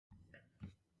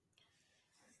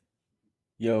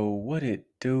Yo, what it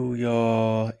do,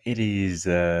 y'all? It is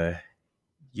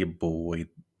your boy,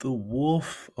 the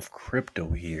Wolf of Crypto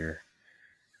here.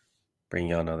 Bring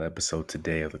y'all another episode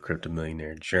today of the Crypto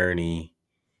Millionaire Journey.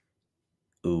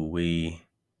 Ooh wee.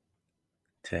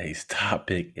 Today's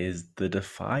topic is the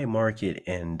DeFi market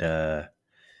and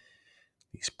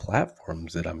these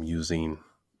platforms that I'm using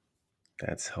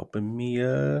that's helping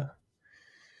me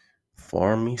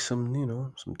farm me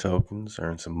some tokens,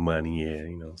 earn some money,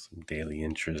 some daily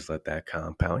interest, let that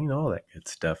compound, all that good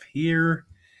stuff here.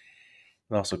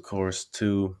 And also, of course,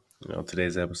 too,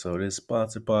 today's episode is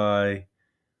sponsored by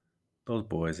those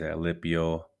boys at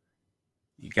Lipio.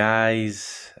 You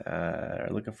guys are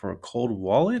looking for a cold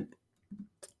wallet?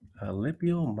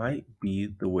 Lipio might be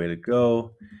the way to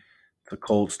go. It's a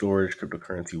cold storage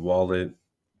cryptocurrency wallet.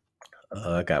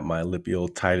 I got my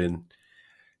Lipio Titan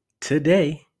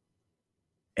today.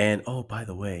 And oh, by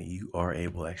the way, you are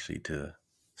able actually to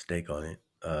stake on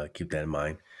it. Keep that in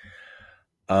mind.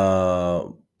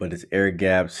 But it's air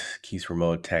gapped, keeps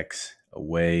remote attacks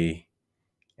away,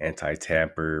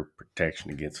 anti-tamper,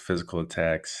 protection against physical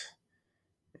attacks,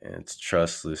 and it's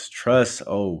trustless trust.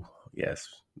 Oh yes,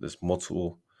 there's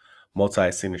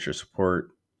multi-signature support,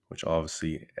 which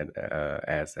obviously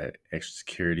adds that extra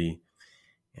security,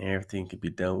 and everything can be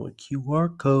done with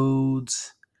QR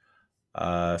codes.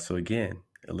 So again,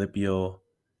 Alipio,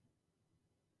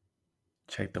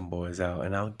 check them boys out,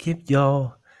 and I'll give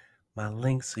y'all my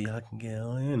link so y'all can get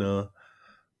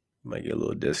might get a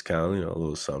little discount, a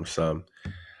little something.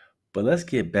 But let's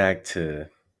get back to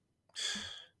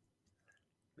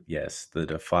yes, the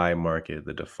DeFi market,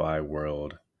 the DeFi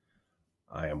world.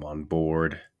 I am on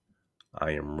board.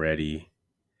 I am ready.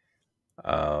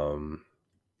 Um,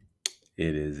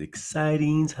 it is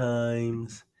exciting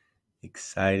times.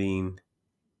 Exciting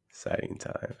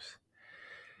times.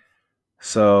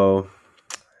 So,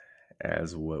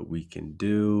 as what we can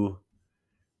do,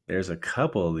 there's a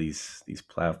couple of these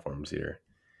platforms here.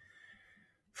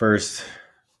 First,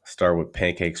 start with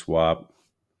PancakeSwap.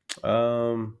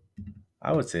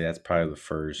 I would say that's probably the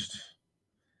first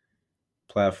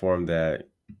platform that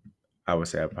I would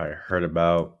say I probably heard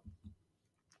about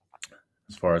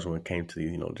as far as when it came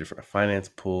to different finance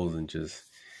pools and just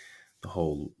the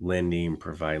whole lending,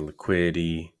 providing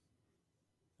liquidity.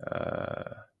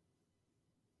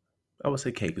 I would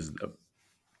say Cake is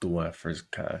the one I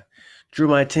first kind of drew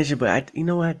my attention, but you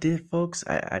know what I did, folks?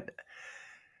 I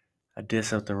did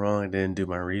something wrong. I didn't do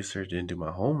my research, didn't do my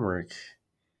homework,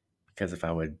 because if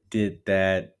I would did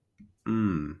that,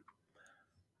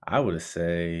 I would have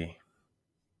say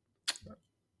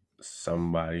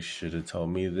somebody should have told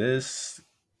me this,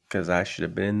 because I should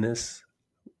have been in this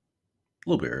a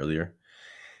little bit earlier.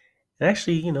 And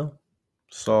actually,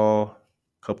 saw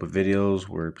a couple of videos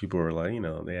where people were like,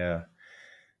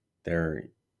 they're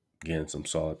getting some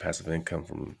solid passive income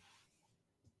from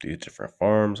these different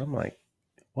farms. I'm like,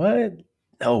 what?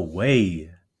 No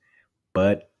way.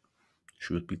 But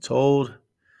truth be told,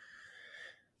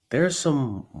 there's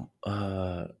some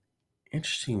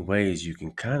interesting ways you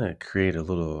can kind of create a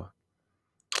little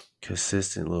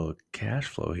consistent little cash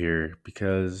flow here,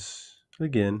 because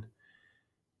again,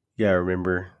 you gotta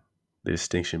remember the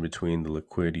distinction between the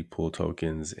liquidity pool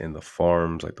tokens and the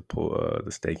farms, like the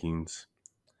stakings.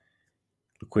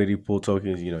 Liquidity pool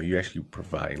tokens, you actually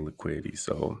provide liquidity,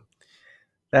 so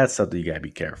that's something you gotta be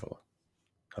careful.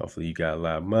 Hopefully, you got a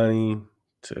lot of money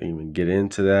to even get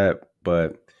into that,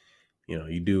 but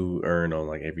you do earn on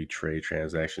like every trade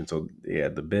transaction. So yeah,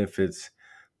 the benefits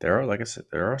there are, like I said,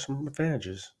 there are some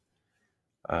advantages,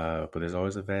 but there's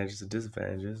always advantages and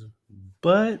disadvantages.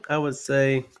 But I would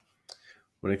say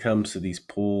when it comes to these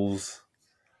pools,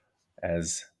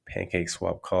 as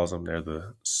PancakeSwap calls them, they're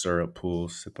the syrup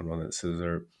pools, sipping on that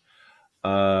syrup.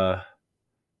 Uh,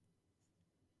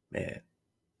 Man,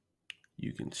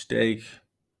 you can stake,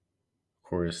 of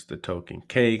course, the token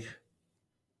cake,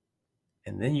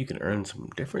 and then you can earn some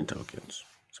different tokens,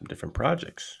 some different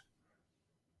projects,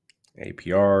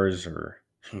 APRs, or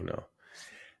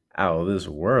out of this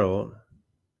world.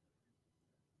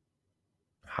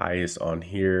 Highest on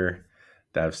here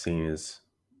that I've seen is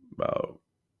about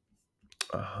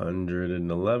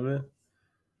 111.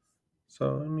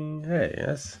 So I mean, hey,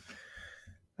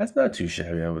 that's not too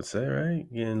shabby, I would say, right?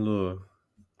 Getting a little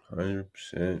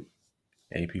 100%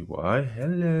 APY.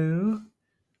 Hello,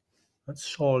 that's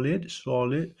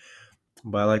solid.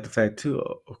 But I like the fact too,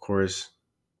 of course,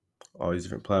 all these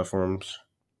different platforms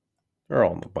are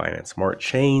all on the Binance Smart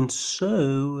Chain.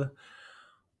 So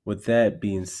with that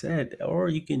being said, or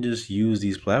you can just use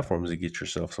these platforms to get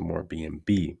yourself some more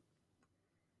BNB,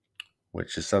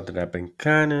 which is something I've been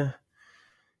kind of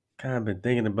kind of been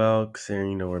thinking about,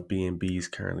 considering where BNB is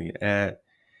currently at.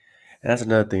 And that's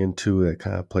another thing too that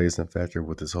kind of plays in factor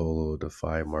with this whole little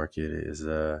DeFi market is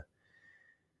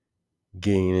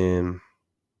getting in.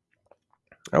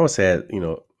 I would say at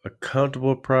a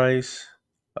comfortable price,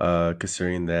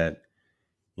 considering that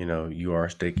you are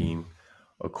staking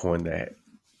a coin that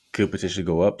could potentially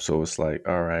go up. So it's like,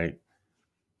 all right,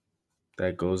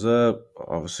 that goes up.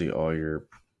 Obviously, all your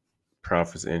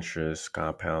profits, interest,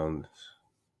 compounds,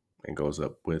 and goes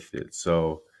up with it.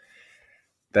 So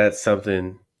that's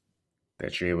something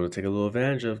that you're able to take a little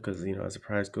advantage of because as the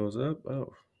price goes up,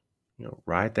 oh,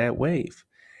 ride that wave.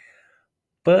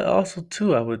 But also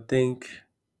too, I would think,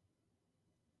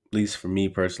 at least for me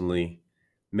personally,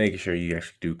 making sure you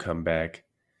actually do come back,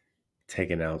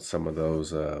 taking out some of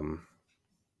those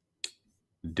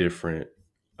different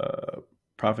uh,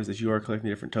 profits that you are collecting,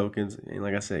 different tokens, and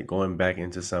like I said, going back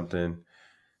into something,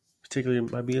 particularly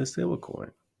it might be a stable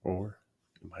coin, or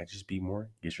it might just be more,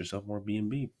 get yourself more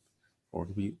BNB, or it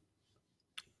could be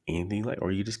anything like,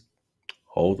 or you just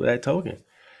hold that token.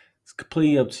 It's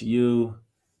completely up to you.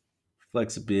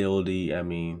 Flexibility. I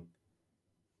mean,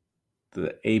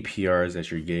 the APRs that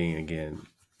you're getting, again,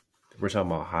 we're talking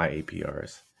about high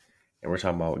APRs, and we're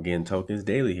talking about getting tokens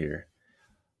daily here.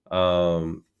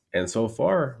 And so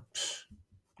far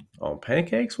on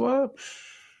PancakeSwap,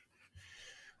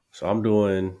 so I'm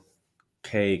doing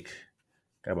cake,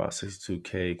 got about 62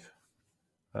 cake,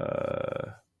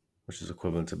 uh, which is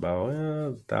equivalent to about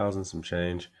 1,000 some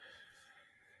change.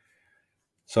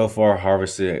 So far,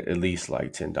 harvested at least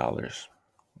like $10,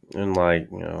 and like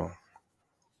I'm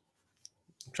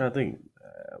trying to think.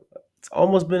 It's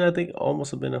almost been, I think,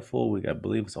 almost been a full week. I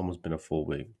believe it's almost been a full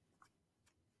week.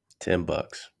 $10.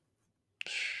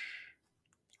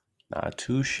 Not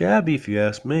too shabby, if you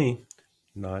ask me.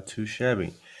 Not too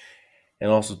shabby.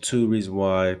 And also, two reasons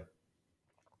why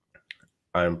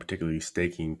I'm particularly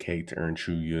staking cake to earn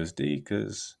true USD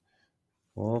because,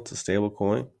 well, it's a stable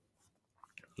coin.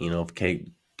 If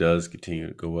cake does continue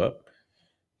to go up,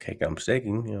 cake I'm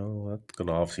staking, that's going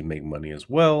to obviously make money as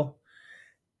well.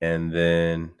 And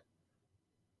then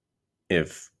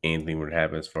if anything would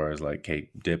happen as far as like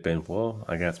cake dipping, well,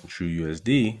 I got some true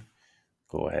USD.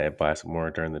 Go ahead, buy some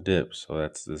more during the dip. So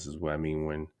this is what I mean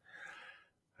when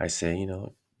I say,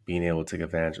 being able to take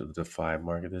advantage of the DeFi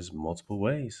market. There's multiple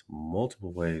ways,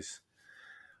 multiple ways.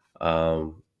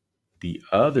 The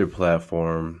other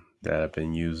platform that I've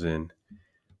been using,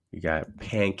 we got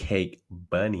Pancake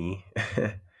Bunny.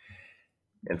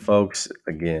 And folks,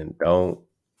 again, don't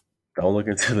look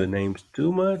into the names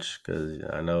too much because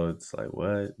I know it's like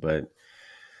what, but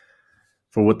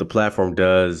for what the platform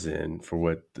does and for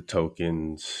what the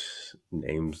tokens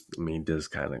names, I mean, does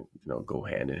kind of go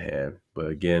hand in hand. But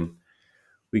again,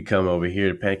 we come over here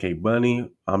to Pancake Bunny.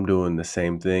 I'm doing the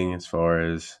same thing as far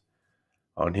as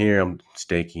on here. I'm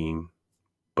staking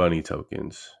bunny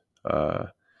tokens,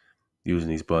 using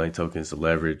these bunny tokens to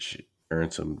leverage,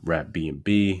 earn some wrap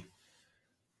BNB,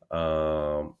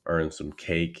 earn some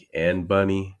cake and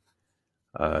bunny.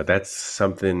 That's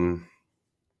something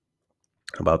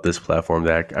about this platform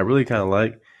that I really kind of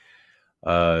like.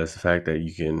 Is the fact that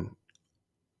you can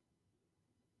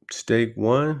stake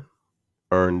one,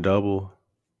 earn double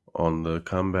on the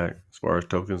comeback as far as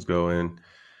tokens go. And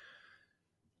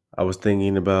I was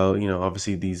thinking about,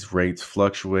 obviously these rates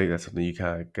fluctuate. That's something you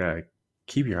kind of got to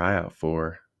keep your eye out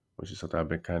for, which is something I've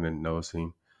been kind of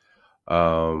noticing.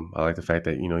 I like the fact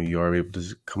that, you are able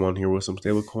to come on here with some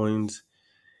stable coins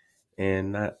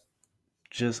and not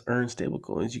just earn stable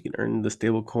coins. You can earn the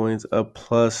stable coins up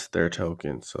plus their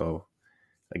token. So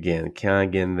again, kind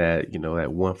of getting that,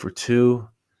 that 1 for 2.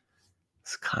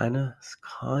 It's kind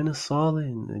of solid.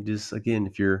 And just, again,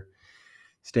 if you're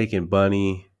staking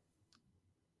bunny,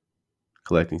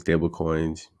 collecting stable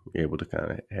coins, you're able to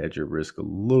kind of hedge your risk a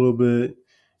little bit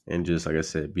and just, like I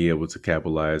said, be able to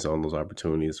capitalize on those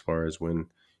opportunities as far as when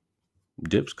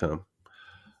dips come.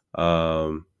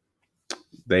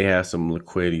 They have some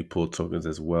liquidity pool tokens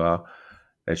as well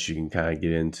that you can kind of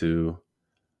get into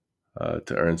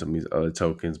to earn some of these other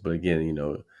tokens. But again,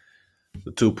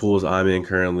 the two pools I'm in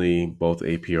currently, both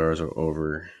APRs are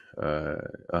over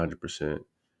 100%.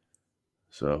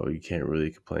 So you can't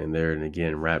really complain there. And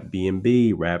again, wrap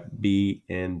BNB.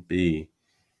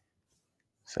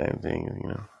 Same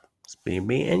thing, it's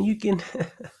BNB, and you can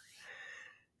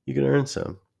you can earn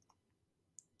some.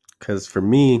 Because for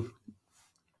me,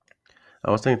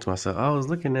 I was thinking to myself, I was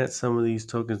looking at some of these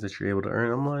tokens that you're able to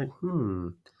earn. I'm like,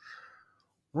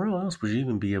 where else would you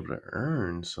even be able to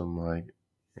earn some, like,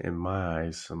 in my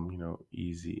eyes, some,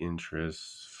 easy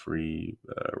interest free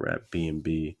wrap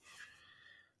BNB?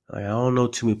 Like, I don't know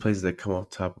too many places that come off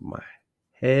the top of my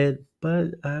head,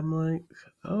 but I'm like,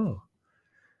 oh,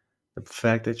 the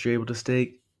fact that you're able to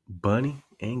stake Bunny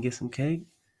and get some cake,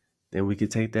 then we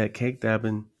could take that cake that I've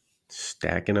been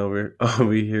stacking over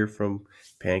here from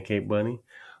Pancake Bunny,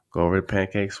 go over to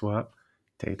PancakeSwap,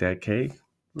 take that cake,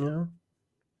 you know,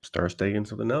 start staking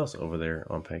something else over there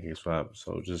on PancakeSwap.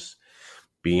 So just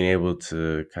being able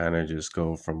to kind of just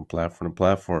go from platform to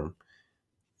platform,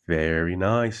 very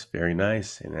nice, very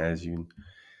nice. And as you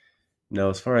know,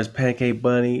 as far as Pancake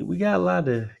Bunny, we got a lot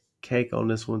of cake on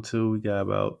this one too. We got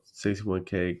about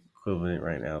 61K equivalent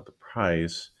right now. The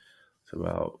price is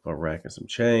about a rack and some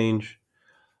change.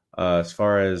 As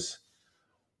far as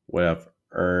what I've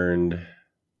earned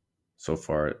so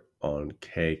far on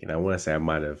cake, and I want to say I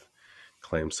might have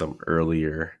claimed some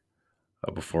earlier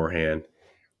beforehand.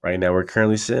 Right now, we're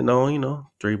currently sitting on,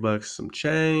 $3 some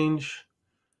change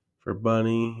for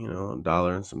Bunny, a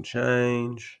dollar and some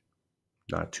change.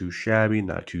 Not too shabby,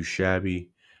 not too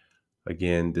shabby.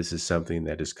 Again, this is something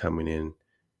that is coming in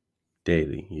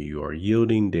daily. You are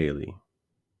yielding daily.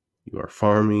 You are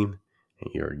farming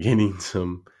and you are getting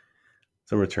some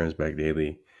returns back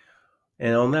daily.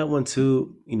 And on that one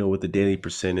too, with the daily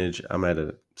percentage, I'm at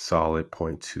a solid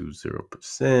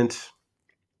 0.20%.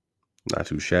 Not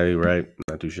too shabby, right?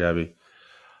 Not too shabby.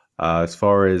 As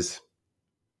far as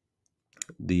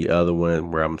the other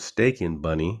one where I'm staking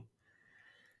Bunny,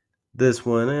 this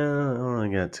one, I don't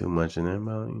really got too much in there.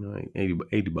 About,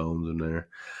 80 bones in there.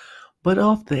 But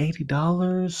off the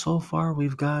 $80 so far,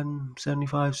 we've gotten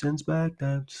 75 cents back.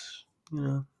 That's,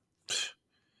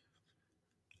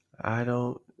 I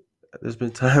don't, there's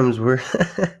been times where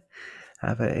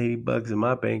I've had $80 in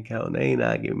my bank account and they ain't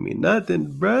not giving me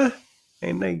nothing, bruh.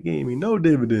 Ain't they giving me no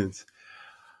dividends.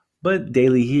 But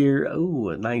daily here, ooh,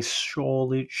 a nice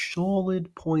solid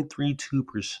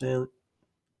 0.32%.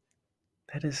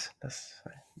 That's,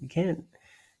 you can't,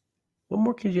 what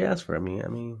more could you ask for? I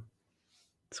mean,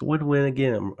 it's a win-win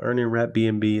again. I'm earning Wrap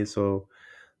BNB, so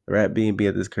the Wrap BNB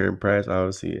at this current price,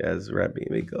 obviously, as Wrap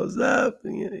BNB goes up,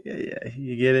 yeah,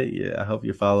 you get it. Yeah, I hope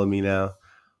you follow me now.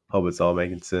 Hope it's all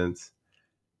making sense.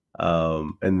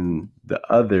 And then the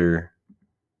other,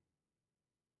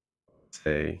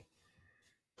 say,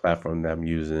 platform that I'm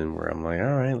using, where I'm like,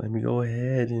 all right, let me go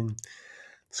ahead and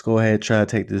let's go ahead and try to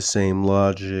take this same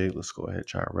logic. Let's go ahead and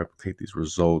try to replicate these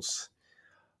results.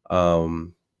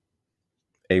 ApeSwap,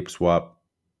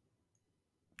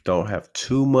 don't have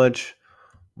too much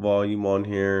volume on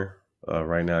here.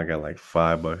 Right now I got like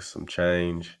 $5 some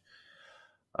change.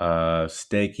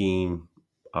 Staking,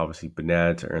 obviously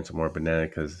banana to earn some more banana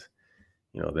because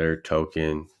their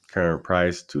token current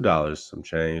price $2 some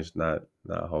change, not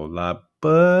a whole lot,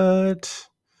 but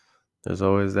there's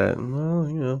always that.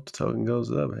 Well, if the token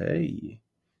goes up, hey,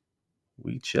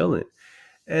 we chilling.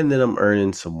 And then I'm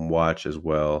earning some watch as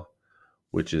well,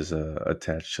 which is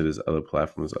attached to this other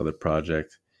platform, this other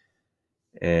project.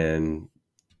 And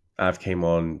I've came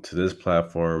on to this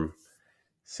platform,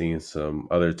 seeing some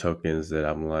other tokens that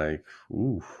I'm like,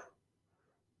 ooh,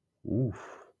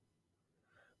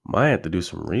 might have to do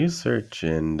some research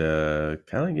and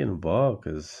kind of get involved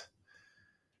because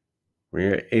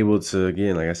we're able to,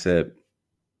 again, like I said,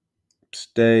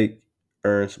 stake,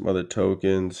 earn some other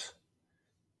tokens.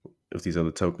 If these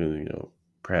other tokens,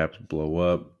 perhaps blow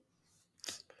up,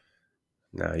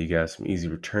 now you got some easy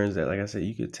returns that, like I said,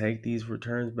 you could take these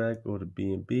returns back, go to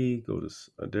BNB, go to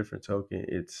a different token.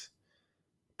 It's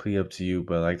pretty up to you,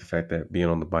 but I like the fact that being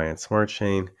on the Binance Smart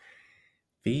Chain,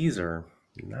 fees are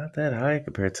not that high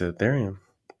compared to Ethereum.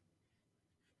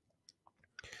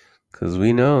 Because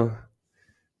we know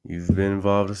you've been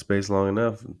involved in space long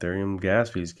enough, Ethereum gas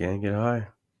fees can get high.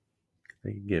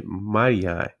 They can get mighty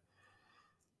high.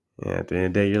 And at the end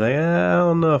of the day, you're like, I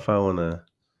don't know if I want to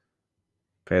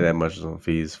pay that much on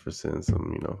fees for sending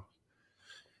some,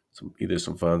 either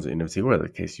some funds or NFT, whatever the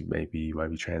case you might be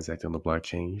transacting on the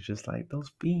blockchain. You're just like,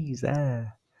 those fees,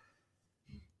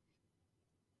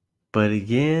 But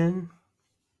again,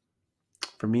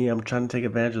 for me, I'm trying to take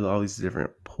advantage of all these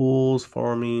different pools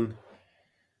farming.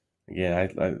 Again,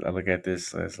 I look at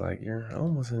this as like you're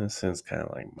almost in a sense kind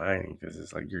of like mining because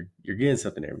it's like you're getting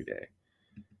something every day,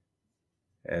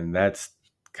 and that's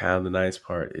kind of the nice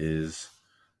part is,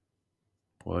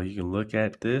 well, you can look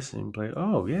at this and be like,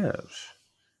 oh yeah,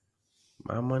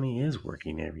 my money is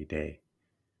working every day.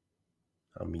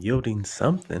 I'm yielding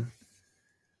something.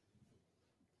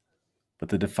 But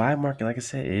the DeFi market, like I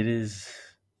said, it is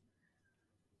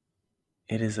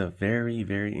a very,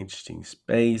 very interesting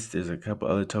space. There's a couple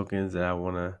other tokens that I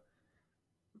want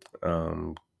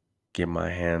to get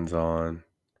my hands on.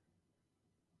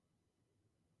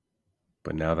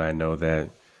 But now that I know that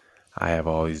I have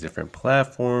all these different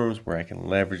platforms where I can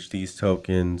leverage these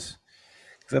tokens.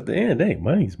 Because at the end of the day,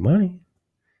 money's money.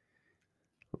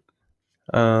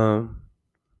 Um,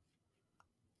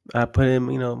 I put in,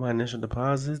 my initial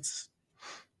deposits.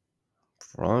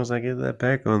 As long as I get that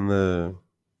back on the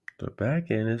back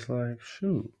end, it's like,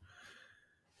 shoot.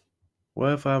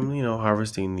 What if I'm,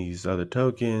 harvesting these other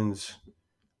tokens?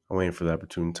 I'm waiting for the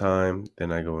opportune time.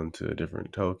 Then I go into a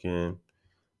different token.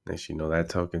 Next that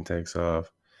token takes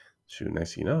off. Shoot,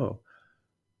 next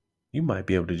you might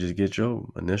be able to just get your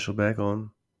initial back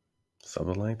on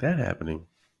something like that happening.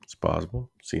 It's possible.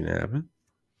 Seen it happen.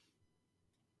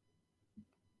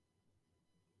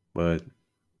 But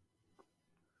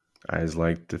I just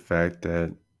like the fact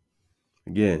that,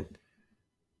 again,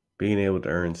 being able to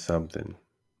earn something's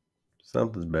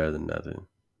better than nothing.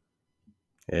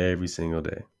 Every single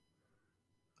day.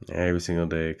 Every single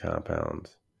day it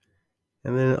compounds.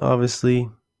 And then obviously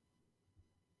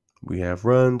we have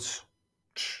runs.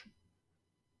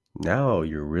 Now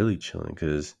you're really chilling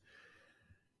because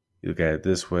you look at it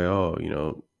this way.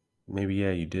 Oh, maybe,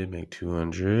 yeah, you did make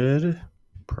 200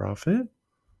 profit.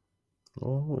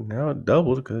 Well, now it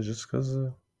doubled because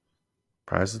the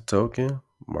price of the token,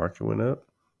 market went up.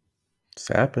 It's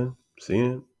happened. Seen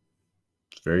it.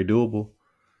 It's very doable.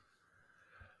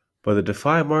 But the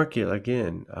DeFi market,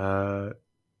 again,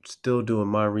 still doing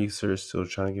my research, still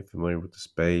trying to get familiar with the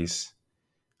space.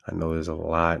 I know there's a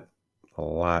lot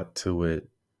to it.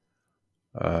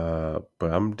 But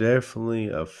I'm definitely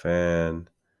a fan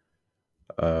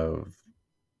of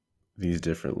these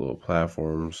different little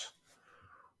platforms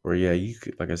where, yeah, you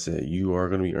could, like I said, you are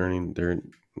going to be earning their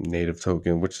native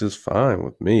token, which is fine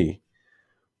with me.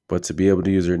 But to be able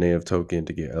to use their native token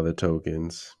to get other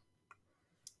tokens,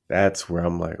 that's where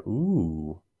I'm like,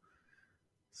 ooh,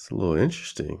 it's a little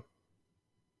interesting.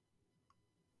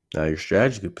 Now your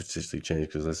strategy could potentially change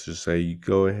because let's just say you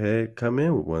go ahead, come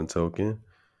in with one token,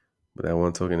 but that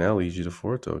one token now leads you to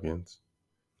 4 tokens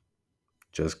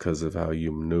just because of how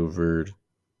you maneuvered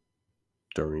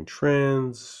during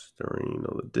trends, during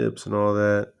the dips and all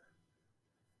that.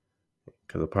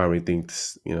 Because I probably think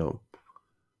if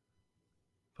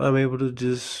I'm able to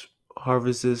just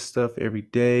harvest this stuff every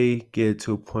day, get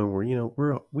to a point where I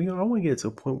want to get to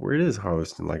a point where it is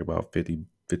harvesting like about 50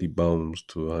 bones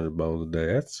to 100 bones a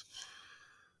day.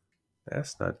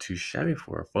 That's not too shabby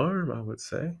for a farm, I would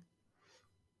say.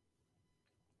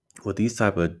 With these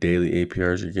type of daily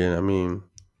APRs again, I mean,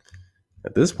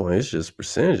 at this point, it's just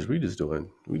percentage. We just doing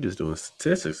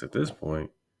statistics at this point.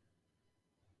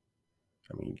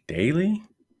 I mean, daily.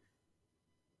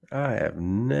 I have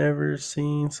never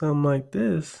seen something like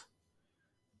this.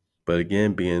 But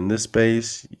again, being in this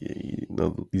space,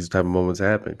 these type of moments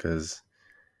happen because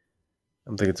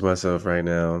I'm thinking to myself right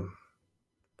now,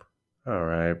 all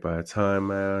right, by the time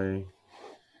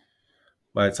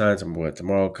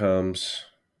tomorrow comes,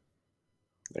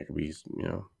 there could be,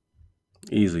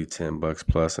 easily $10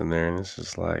 plus in there. And it's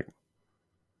just like,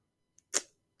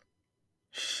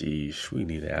 sheesh, we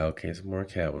need to allocate some more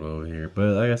capital over here.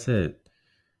 But like I said,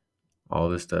 all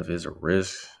this stuff is a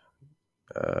risk.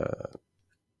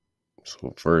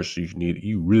 So first,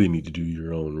 you really need to do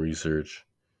your own research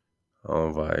on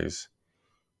advice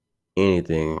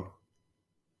anything,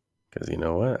 because you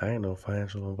know what? I ain't no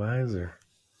financial advisor.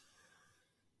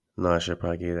 No, I should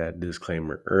probably give that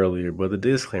disclaimer earlier, but the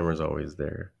disclaimer is always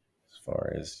there. As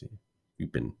far as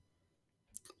you've been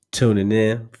tuning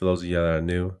in, for those of y'all that are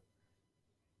new,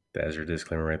 that's your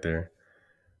disclaimer right there.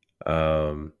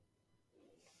 But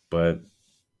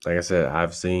like I said,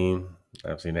 I've seen it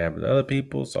happen to other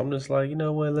people, so I'm just like, you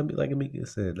know what? Let me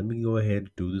go ahead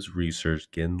and do this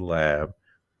research, get in the lab,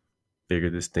 figure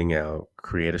this thing out,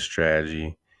 create a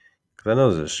strategy. Because I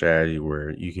know there's a strategy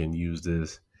where you can use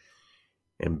this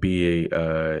and be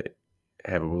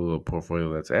have a little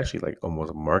portfolio that's actually like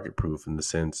almost market proof in the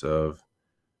sense of,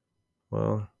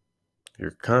 well, you're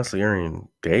constantly earning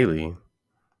daily.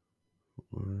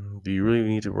 Do you really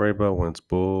need to worry about when it's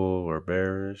bull or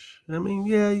bearish? I mean,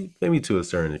 yeah, maybe to a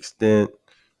certain extent,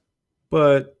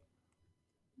 but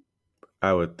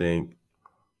I would think,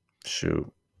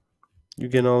 shoot, you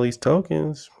getting all these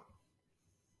tokens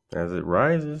as it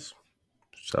rises,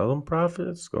 sell them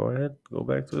profits, go ahead, go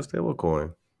back to a stable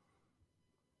coin.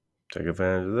 Take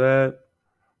advantage of that.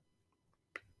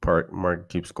 Market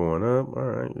keeps going up. All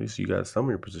right, at least you got some of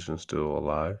your positions still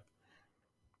alive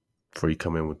before you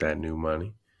come in with that new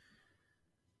money.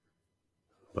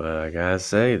 But I gotta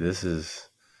say, this is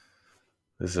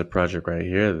a project right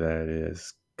here that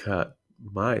has caught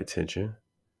my attention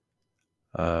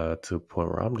to a point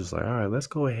where I'm just like, all right, let's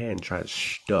go ahead and try to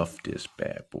stuff this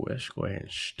bad boy. Let's go ahead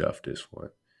and stuff this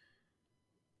one.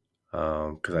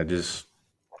 Because I just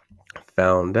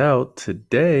found out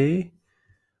today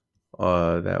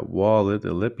that wallet, the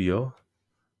Lipio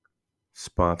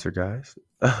sponsor guys,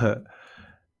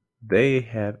 they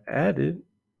have added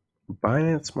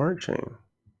Binance Smart Chain.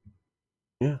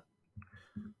 Yeah.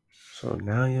 So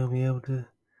now you'll be able to,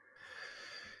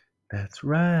 that's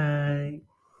right,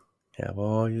 have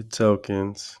all your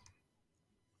tokens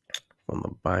on the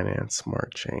Binance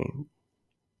Smart Chain.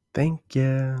 Thank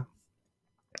you.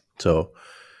 So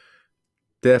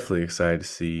definitely excited to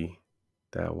see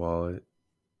that wallet,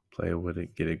 play with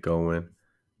it, get it going,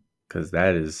 because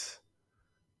that is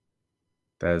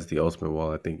the ultimate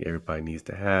wallet I think everybody needs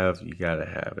to have. You gotta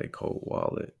have a cold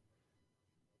wallet,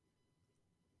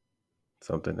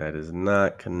 something that is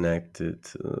not connected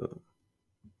to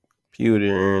computer,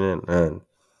 internet, none.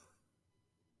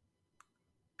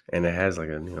 And it has like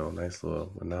a nice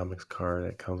little Monomics card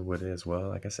that comes with it as well.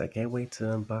 Like I said, I can't wait to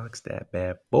unbox that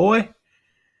bad boy.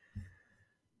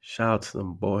 Shout out to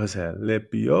them boys at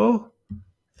Lipio.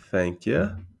 Thank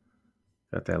you.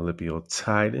 Got that Lipio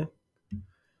Titan.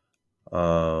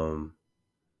 And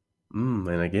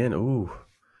again,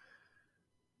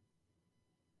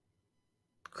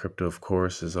 crypto, of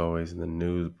course, is always in the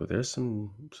news, but there's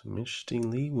some interesting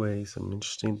leeway, some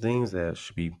interesting things that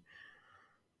should be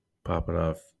popping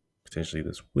off potentially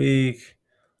this week.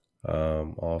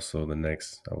 Also, the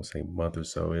next, I would say, month or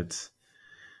so, it's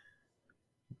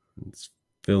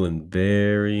feeling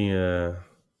very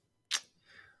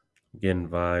getting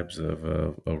vibes of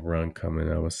a run coming.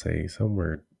 I would say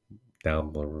somewhere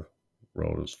down the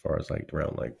road, as far as like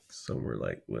around like somewhere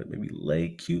like what, maybe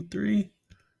late Q3.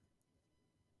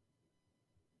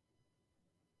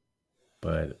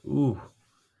 But I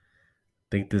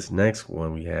think this next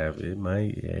one we have, it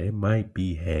might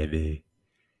be heavy.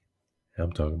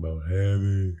 I'm talking about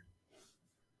heavy.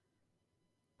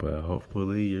 But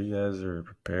hopefully you guys are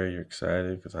prepared, you're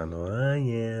excited, because I know I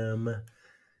am.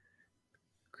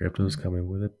 Crypto's coming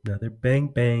with another bang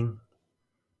bang.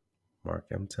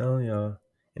 Market, I'm telling y'all.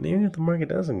 And even if the market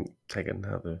doesn't take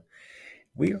another,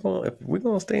 if we're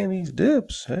gonna stay in these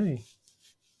dips, hey,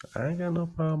 I ain't got no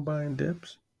problem buying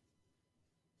dips.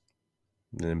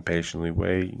 And then patiently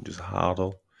wait, and just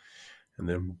hodl, and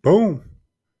then boom.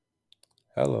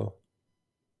 Hello.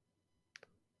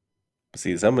 But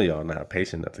see, some of y'all not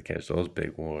patient enough to catch those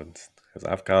big ones. Because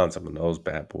I've caught some of those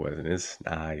bad boys, and it's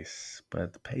nice.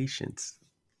 But the patience,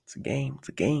 it's a game. It's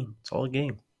a game. It's all a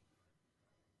game.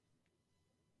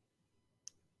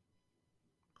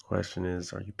 Question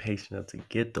is, are you patient enough to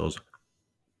get those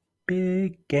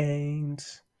big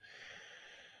gains?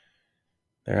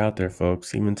 They're out there,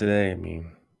 folks. Even today, I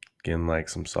mean, getting like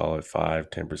some solid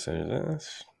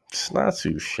 5-10%. It's not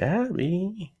too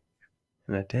shabby.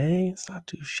 In a day, it's not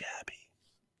too shabby.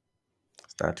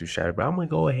 It's not too shabby. But I'm going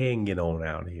to go ahead and get on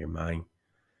out of here, man.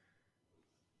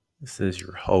 This is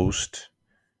your host,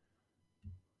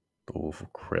 the Wolf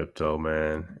of Crypto,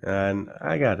 man. And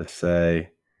I got to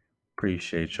say,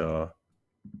 appreciate y'all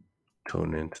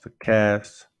tuning into the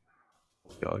cast.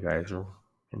 Y'all guys are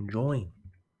enjoying.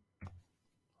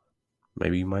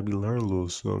 Maybe you might be learning a little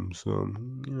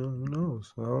something. Who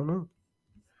knows? I don't know.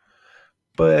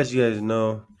 But as you guys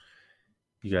know,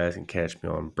 you guys can catch me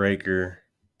on Breaker,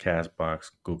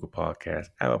 Castbox, Google Podcasts,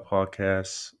 Apple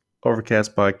Podcasts,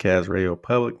 Overcast Podcast, Radio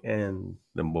Public, and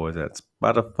them boys at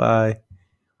Spotify.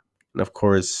 And of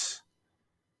course,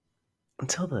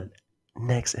 until the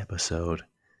next episode,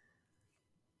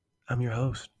 I'm your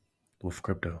host, Wolf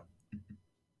Crypto.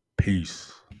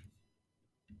 Peace.